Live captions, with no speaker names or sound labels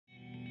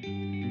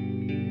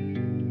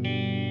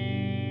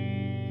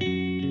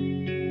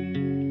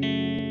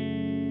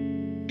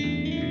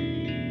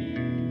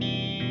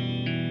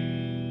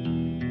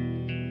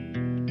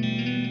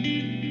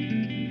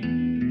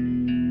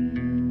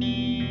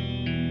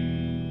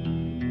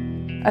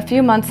A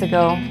few months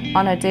ago,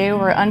 on a day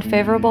where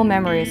unfavorable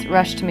memories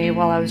rushed to me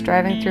while I was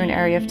driving through an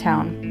area of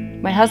town,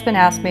 my husband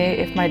asked me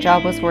if my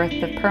job was worth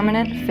the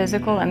permanent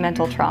physical and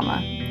mental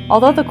trauma.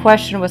 Although the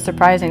question was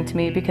surprising to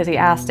me because he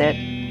asked it,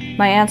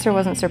 my answer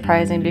wasn't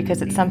surprising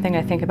because it's something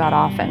I think about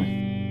often.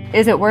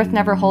 Is it worth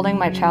never holding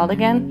my child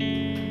again?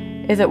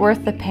 Is it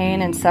worth the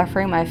pain and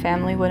suffering my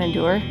family would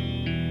endure?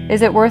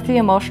 Is it worth the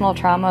emotional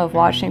trauma of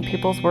watching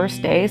people's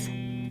worst days?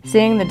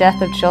 Seeing the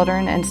death of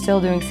children and still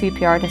doing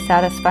CPR to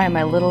satisfy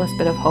my littlest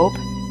bit of hope?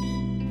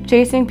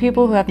 Chasing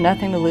people who have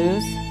nothing to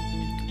lose?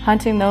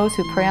 Hunting those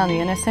who prey on the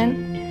innocent?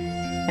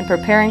 And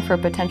preparing for a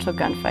potential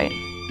gunfight?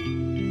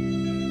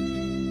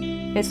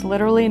 It's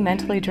literally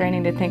mentally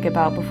draining to think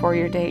about before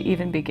your day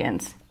even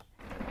begins.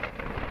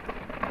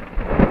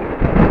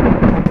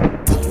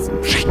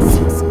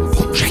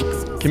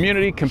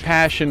 Community,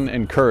 compassion,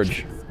 and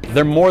courage.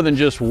 They're more than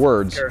just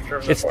words.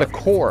 It's the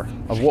core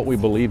of what we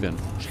believe in.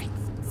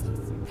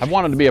 I've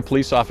wanted to be a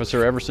police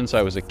officer ever since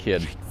I was a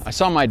kid. I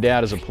saw my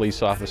dad as a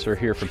police officer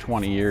here for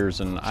 20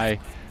 years, and I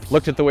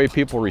looked at the way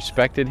people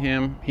respected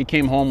him. He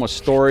came home with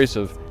stories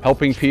of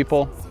helping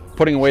people,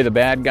 putting away the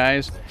bad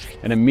guys,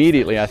 and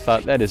immediately I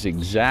thought, that is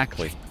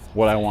exactly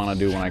what I want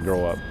to do when I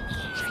grow up.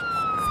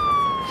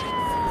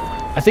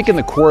 I think in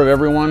the core of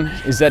everyone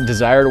is that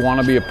desire to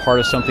want to be a part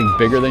of something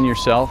bigger than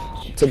yourself.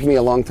 It took me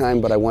a long time,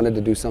 but I wanted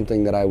to do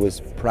something that I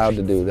was proud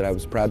to do, that I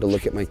was proud to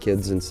look at my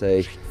kids and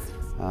say,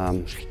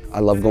 I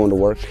love going to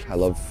work. I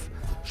love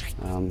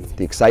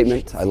the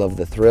excitement. I love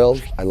the thrill.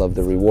 I love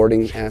the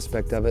rewarding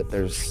aspect of it.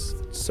 There's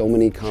so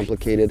many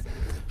complicated,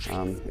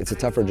 it's a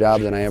tougher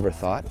job than I ever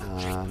thought.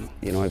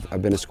 You know,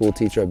 I've been a school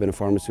teacher, I've been a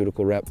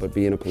pharmaceutical rep, but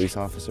being a police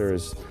officer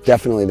is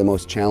definitely the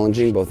most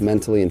challenging, both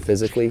mentally and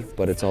physically,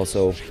 but it's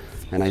also,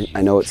 and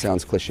I know it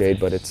sounds cliched,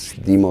 but it's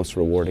the most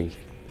rewarding.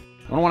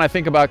 When I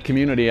think about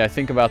community, I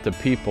think about the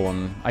people,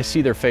 and I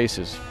see their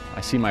faces.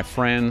 I see my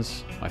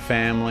friends, my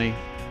family,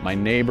 my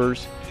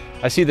neighbors.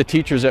 I see the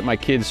teachers at my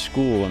kids'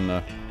 school and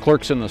the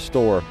clerks in the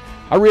store.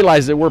 I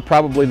realize that we're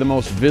probably the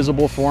most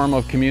visible form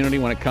of community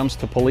when it comes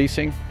to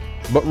policing,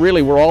 but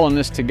really we're all in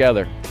this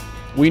together.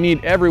 We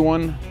need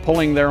everyone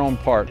pulling their own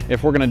part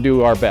if we're going to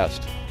do our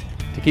best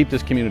to keep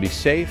this community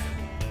safe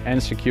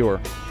and secure.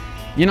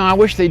 You know, I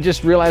wish they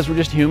just realized we're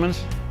just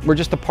humans. We're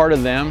just a part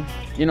of them.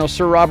 You know,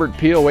 Sir Robert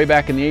Peel way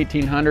back in the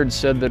 1800s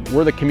said that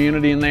we're the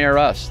community and they are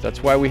us.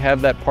 That's why we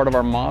have that part of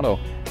our motto.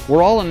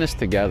 We're all in this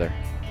together.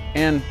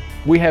 And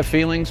we have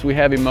feelings, we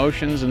have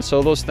emotions, and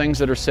so those things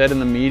that are said in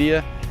the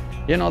media,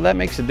 you know, that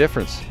makes a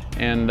difference.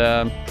 And,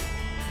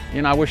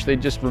 you know, I wish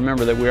they'd just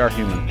remember that we are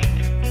human.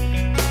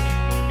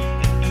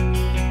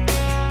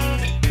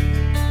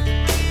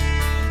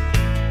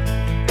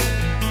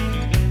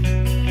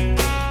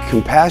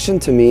 Compassion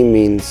to me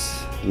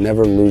means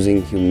never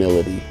losing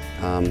humility,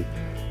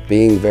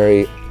 being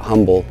very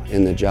humble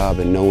in the job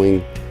and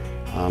knowing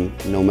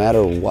no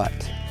matter what,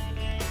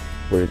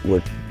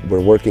 we're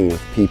working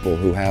with people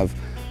who have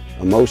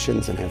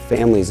emotions and have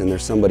families, and they're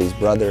somebody's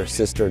brother,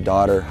 sister,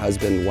 daughter,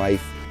 husband,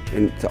 wife,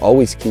 and to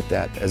always keep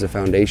that as a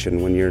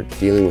foundation when you're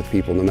dealing with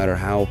people, no matter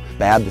how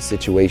bad the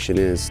situation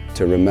is,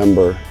 to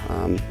remember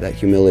that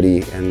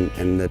humility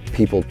and that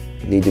people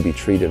need to be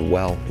treated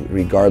well,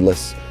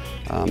 regardless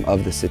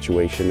of the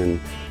situation.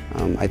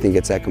 And I think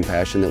it's that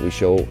compassion that we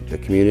show the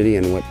community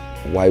and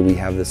why we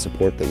have the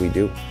support that we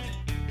do.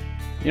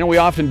 You know, we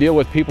often deal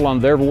with people on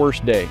their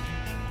worst day.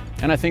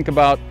 And I think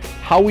about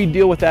how we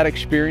deal with that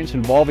experience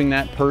involving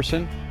that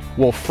person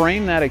will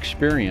frame that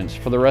experience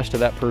for the rest of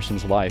that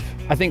person's life.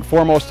 I think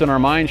foremost in our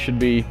mind should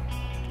be,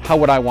 how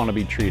would I want to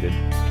be treated?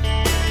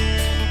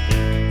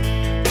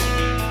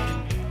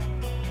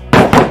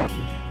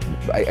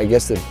 I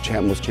guess the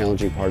most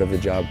challenging part of the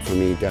job for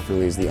me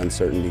definitely is the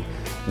uncertainty.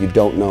 You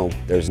don't know.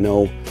 There's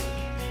no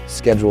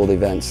scheduled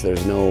events.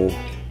 There's no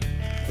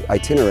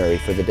itinerary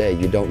for the day.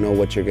 You don't know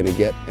what you're going to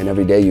get, and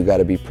every day you got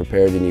to be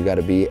prepared and you got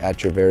to be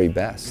at your very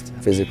best,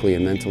 physically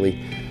and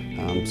mentally,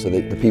 so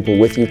that the people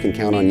with you can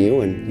count on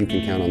you and you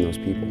can count on those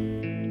people.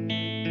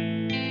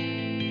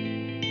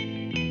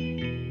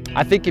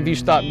 I think if you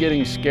stop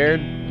getting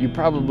scared, you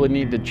probably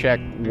need to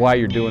check why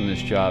you're doing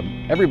this job.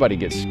 Everybody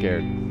gets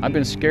scared. I've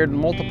been scared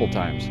multiple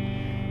times,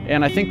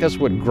 and I think that's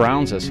what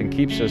grounds us and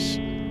keeps us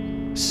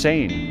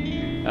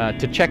sane,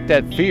 to check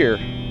that fear.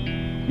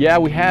 Yeah,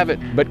 we have it,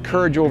 but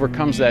courage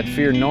overcomes that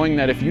fear, knowing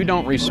that if you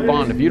don't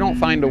respond, if you don't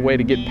find a way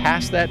to get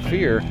past that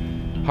fear,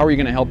 how are you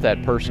going to help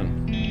that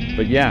person?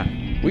 But yeah,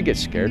 we get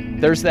scared.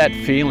 There's that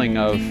feeling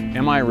of,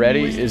 am I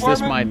ready? Is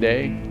this my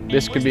day?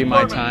 This could be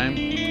my time.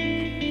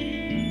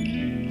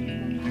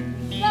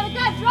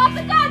 Drop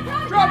the gun!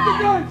 Drop the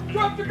gun!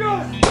 Drop the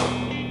gun!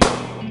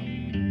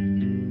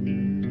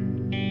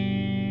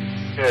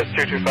 Yeah, it's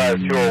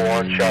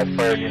 225-201, shots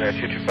fired, Unit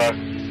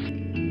 225.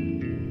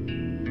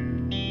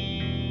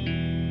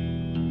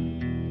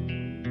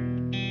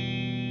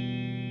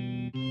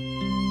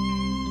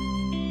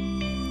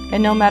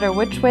 And no matter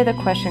which way the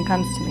question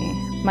comes to me,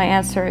 my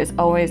answer is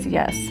always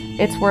yes.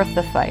 It's worth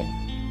the fight.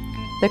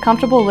 The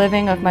comfortable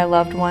living of my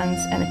loved ones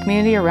and the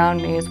community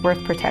around me is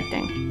worth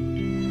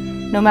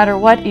protecting. No matter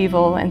what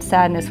evil and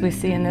sadness we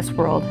see in this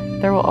world,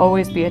 there will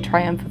always be a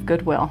triumph of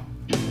goodwill.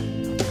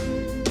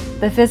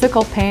 The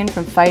physical pain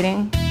from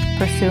fighting,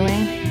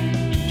 pursuing,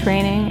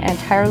 training, and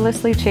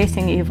tirelessly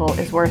chasing evil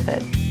is worth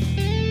it,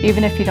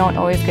 even if you don't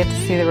always get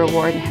to see the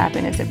reward and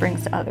happiness it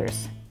brings to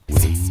others.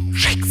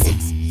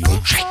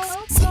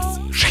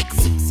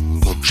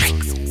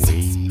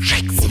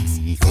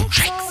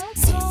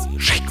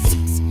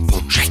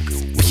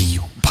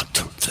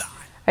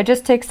 I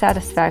just take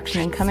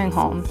satisfaction in coming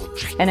home,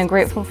 and am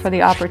grateful for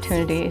the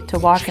opportunity to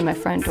walk in my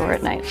front door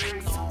at night.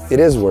 It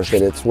is worth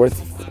it. It's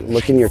worth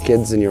looking your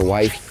kids and your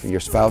wife, your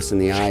spouse in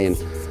the eye and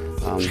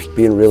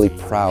being really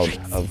proud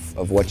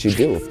of what you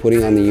do, of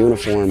putting on the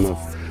uniform, of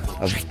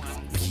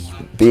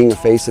being a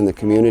face in the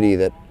community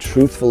that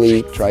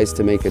truthfully tries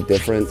to make a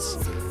difference,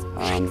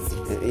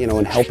 you know,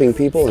 and helping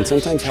people. And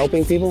sometimes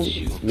helping people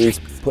means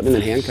putting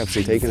them in handcuffs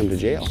and taking them to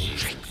jail.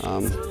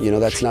 You know,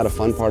 that's not a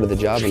fun part of the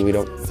job, and we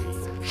don't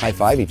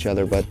high-five each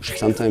other, but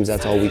sometimes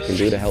that's all we can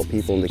do to help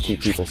people and to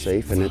keep people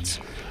safe. And it's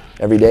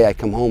every day I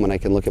come home and I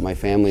can look at my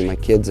family, my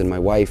kids and my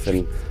wife,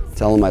 and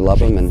tell them I love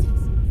them and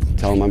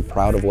tell them I'm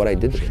proud of what I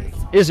did today.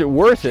 Is it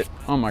worth it?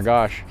 Oh my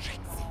gosh,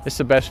 it's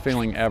the best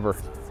feeling ever.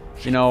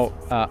 You know,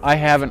 I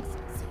haven't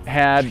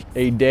had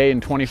a day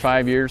in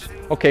 25 years.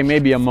 Okay,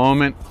 maybe a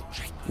moment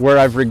where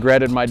I've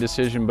regretted my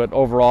decision, but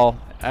overall,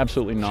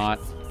 absolutely not.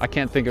 I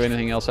can't think of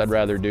anything else I'd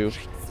rather do.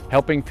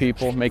 Helping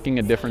people, making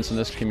a difference in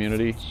this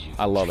community,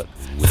 I love it.